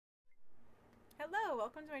Hello,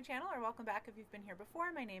 welcome to my channel, or welcome back if you've been here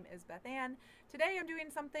before. My name is Beth Ann. Today I'm doing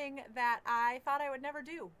something that I thought I would never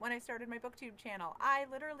do when I started my booktube channel. I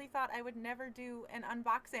literally thought I would never do an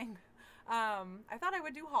unboxing. I thought I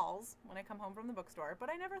would do hauls when I come home from the bookstore, but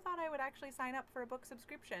I never thought I would actually sign up for a book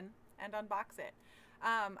subscription and unbox it.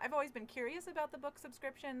 I've always been curious about the book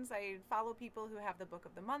subscriptions. I follow people who have the book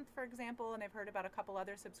of the month, for example, and I've heard about a couple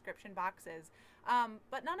other subscription boxes.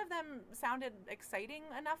 But none of them sounded exciting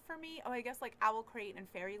enough for me. Oh, I guess like Owl Crate and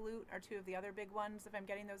Fairy Loot are two of the other big ones, if I'm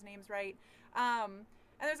getting those names right.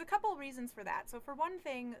 And there's a couple reasons for that. So for one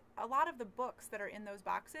thing, a lot of the books that are in those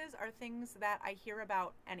boxes are things that I hear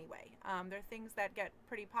about anyway. They're things that get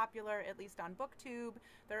pretty popular, at least on BookTube.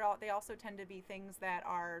 They also tend to be things that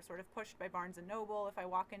are sort of pushed by Barnes & Noble if I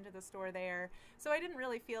walk into the store there. So I didn't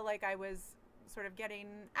really feel like I was sort of getting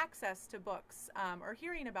access to books or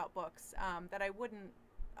hearing about books that I wouldn't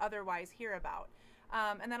otherwise hear about.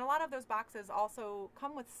 And then a lot of those boxes also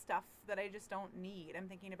come with stuff that I just don't need. I'm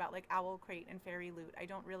thinking about like Owl Crate and Fairy Loot. I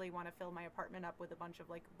don't really want to fill my apartment up with a bunch of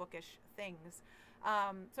like bookish things.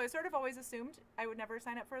 So I sort of always assumed I would never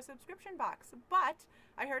sign up for a subscription box. But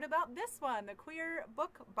I heard about this one, the Queer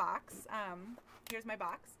Book Box. Here's my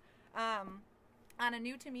box. On a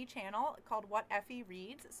new to me channel called What Effie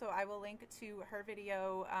Reads. So I will link to her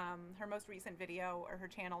video, her most recent video, or her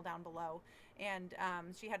channel down below. And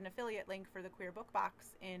she had an affiliate link for the Queer Book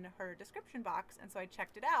Box in her description box. And so I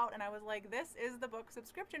checked it out and I was like, this is the book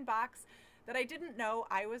subscription box that I didn't know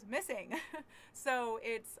I was missing. So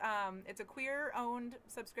it's a queer owned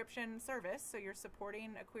subscription service. So you're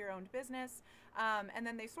supporting a queer owned business. And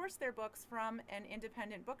then they source their books from an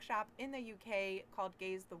independent bookshop in the UK called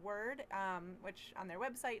Gaze the Word, which on their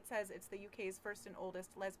website says it's the UK's first and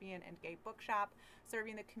oldest lesbian and gay bookshop,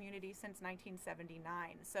 serving the community since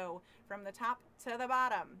 1979. So from the top to the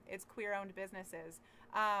bottom, it's queer-owned businesses.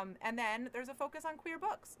 And then there's a focus on queer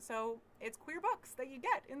books. So it's queer books that you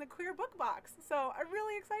get in the Queer Book Box. So I'm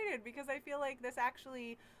really excited because I feel like this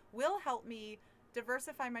actually will help me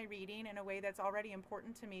diversify my reading in a way that's already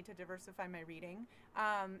important to me to diversify my reading,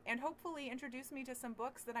 and hopefully introduce me to some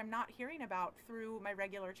books that I'm not hearing about through my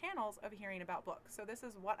regular channels of hearing about books. So this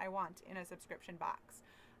is what I want in a subscription box.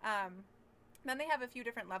 Then they have a few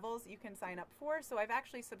different levels you can sign up for. So I've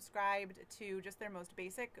actually subscribed to just their most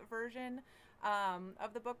basic version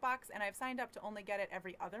of the book box, and I've signed up to only get it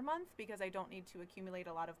every other month because I don't need to accumulate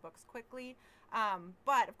a lot of books quickly.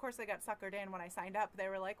 But of course I got suckered in when I signed up. They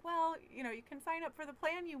were like, well, you know, you can sign up for the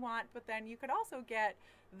plan you want, but then you could also get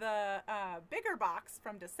the bigger box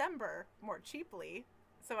from December more cheaply.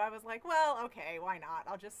 So I was like, well, okay, why not?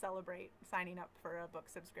 I'll just celebrate signing up for a book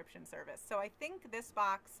subscription service. So I think this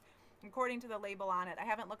box, according to the label on it, I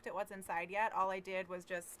haven't looked at what's inside yet. All I did was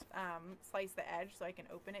just slice the edge so I can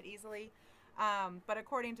open it easily. But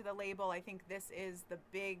according to the label, I think this is the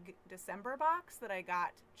big December box that I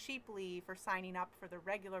got cheaply for signing up for the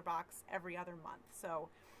regular box every other month. So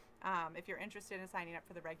if you're interested in signing up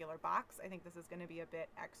for the regular box, I think this is going to be a bit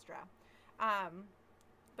extra.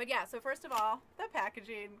 But yeah, so first of all, the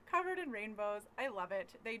packaging covered in rainbows. I love it.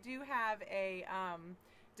 They do have a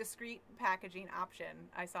discreet packaging option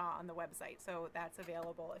I saw on the website, so that's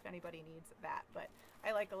available if anybody needs that. But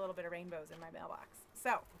I like a little bit of rainbows in my mailbox.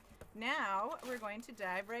 So now we're going to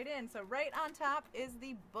dive right in. So right on top is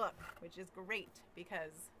the book, which is great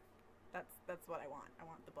because that's what I want. I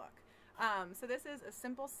want the book. So this is A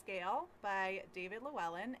Simple Scale by David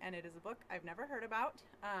Llewellyn, and it is a book I've never heard about,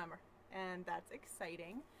 and that's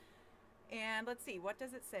exciting. And let's see, what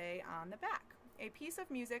does it say on the back? A piece of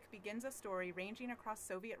music begins a story ranging across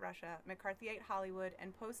Soviet Russia, McCarthyite Hollywood,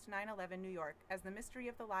 and post 9/11 New York as the mystery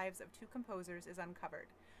of the lives of two composers is uncovered.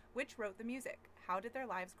 Which wrote the music? How did their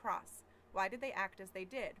lives cross? Why did they act as they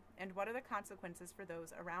did? And what are the consequences for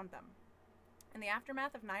those around them? In the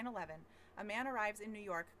aftermath of 9/11, a man arrives in New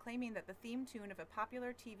York claiming that the theme tune of a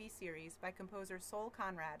popular TV series by composer Sol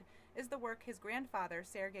Conrad is the work his grandfather,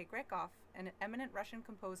 Sergei Grekov, an eminent Russian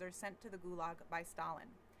composer sent to the Gulag by Stalin.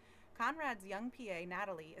 Conrad's young PA,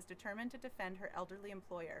 Natalie, is determined to defend her elderly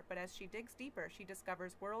employer, but as she digs deeper, she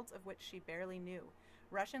discovers worlds of which she barely knew.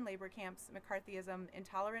 Russian labor camps, McCarthyism,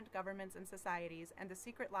 intolerant governments and societies, and the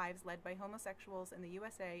secret lives led by homosexuals in the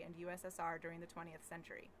USA and USSR during the 20th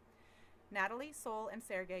century. Natalie, Sol, and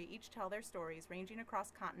Sergei each tell their stories ranging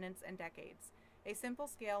across continents and decades. A Simple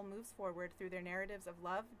Scale moves forward through their narratives of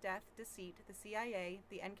love, death, deceit, the CIA,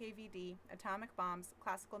 the NKVD, atomic bombs,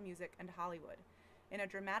 classical music, and Hollywood. In a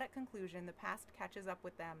dramatic conclusion, the past catches up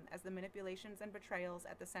with them as the manipulations and betrayals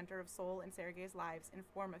at the center of Sol and Sergei's lives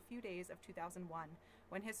inform a few days of 2001,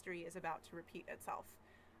 when history is about to repeat itself.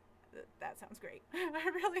 that sounds great.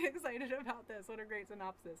 I'm really excited about this. What a great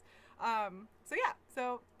synopsis. So yeah,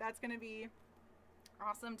 so that's going to be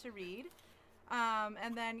awesome to read.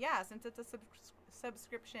 And then, yeah, since it's a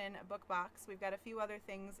subscription book box, we've got a few other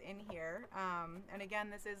things in here. And again,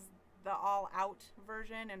 this is the all-out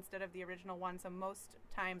version instead of the original one, so most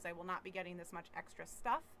times I will not be getting this much extra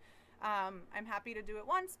stuff. I'm happy to do it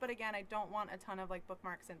once, but again, I don't want a ton of like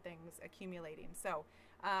bookmarks and things accumulating. So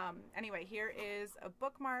anyway, here is a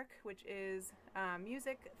bookmark, which is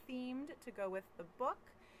music themed to go with the book.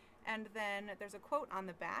 And then there's a quote on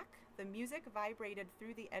the back. The music vibrated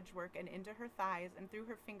through the edgework and into her thighs and through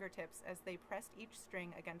her fingertips as they pressed each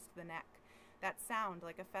string against the neck. That sound,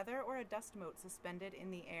 like a feather or a dust mote suspended in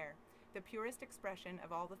the air. The purest expression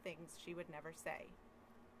of all the things she would never say.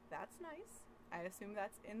 That's nice. I assume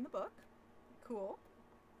that's in the book. Cool.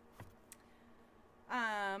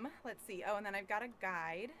 Let's see. Oh, and then I've got a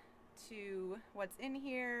guide to what's in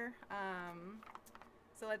here.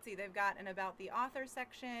 So let's see. They've got an about the author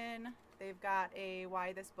section. They've got a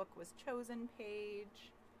why this book was chosen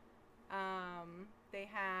page. They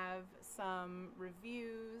have some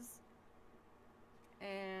reviews.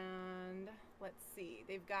 And let's see.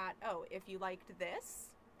 They've got, oh, if you liked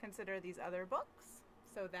this, consider these other books.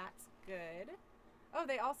 So that's good. Oh,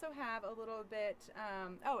 they also have a little bit,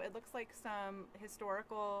 oh, it looks like some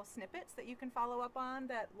historical snippets that you can follow up on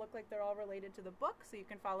that look like they're all related to the book, so you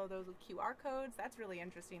can follow those with QR codes. That's really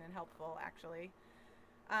interesting and helpful, actually.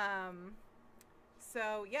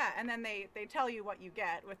 So, yeah, and then they tell you what you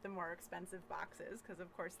get with the more expensive boxes, because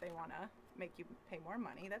of course they want to make you pay more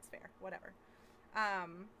money. That's fair, whatever.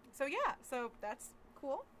 So, yeah, so that's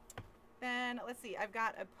cool. Then, let's see, I've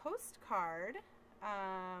got a postcard.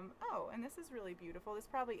 Oh, and this is really beautiful. This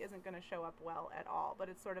probably isn't going to show up well at all, but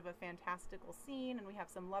it's sort of a fantastical scene, and we have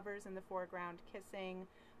some lovers in the foreground kissing.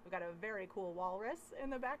 We've got a very cool walrus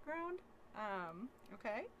in the background.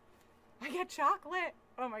 Okay. I get chocolate!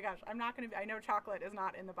 Oh my gosh, I'm not going to be, I know chocolate is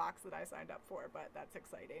not in the box that I signed up for, but that's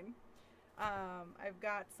exciting. I've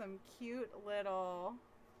got some cute little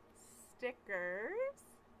stickers.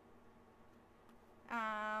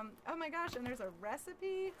 Oh my gosh, and there's a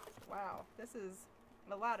recipe. Wow, this is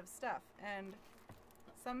a lot of stuff, and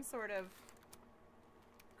some sort of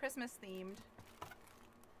Christmas themed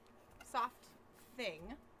soft thing.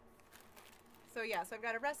 So yeah, so I've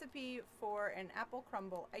got a recipe for an apple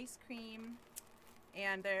crumble ice cream,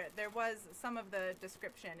 and there was some of the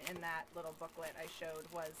description in that little booklet I showed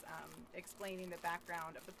was explaining the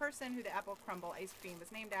background of the person who the apple crumble ice cream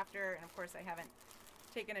was named after, and of course I haven't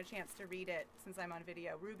taken a chance to read it since I'm on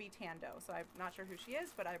video. Ruby Tando. So I'm not sure who she is,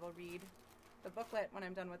 but I will read the booklet when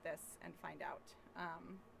I'm done with this and find out.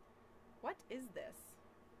 What is this?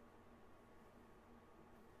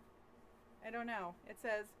 I don't know. It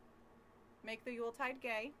says, make the Yuletide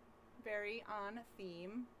gay. Very on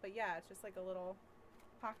theme. But yeah, it's just like a little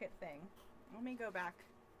pocket thing. Let me go back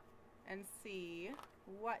and see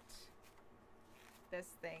what this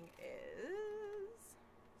thing is.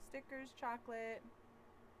 Stickers, chocolate.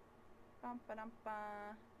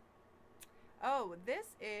 Bum-ba-dum-ba. Oh, this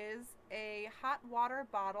is a hot water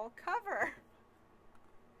bottle cover.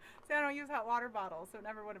 See, I don't use hot water bottles, so it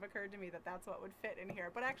never would have occurred to me that that's what would fit in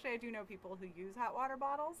here. But actually, I do know people who use hot water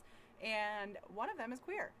bottles, and one of them is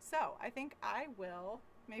queer. So I think I will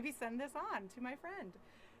maybe send this on to my friend.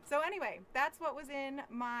 So anyway, that's what was in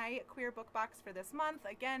my queer book box for this month.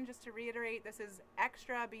 Again, just to reiterate, this is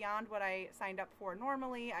extra beyond what I signed up for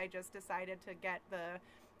normally. I just decided to get the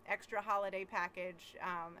extra holiday package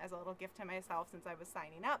as a little gift to myself since I was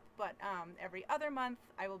signing up. But every other month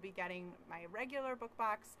I will be getting my regular book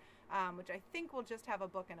box, which I think will just have a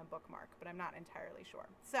book and a bookmark, but I'm not entirely sure.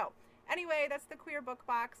 So anyway, that's the queer book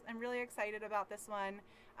box. I'm really excited about this one.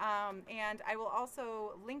 And I will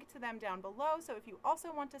also link to them down below. So if you also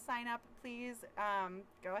want to sign up, please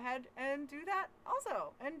go ahead and do that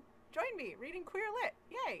also. And join me reading Queer Lit.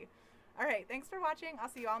 Yay! All right, thanks for watching. I'll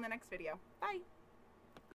see you all in the next video. Bye!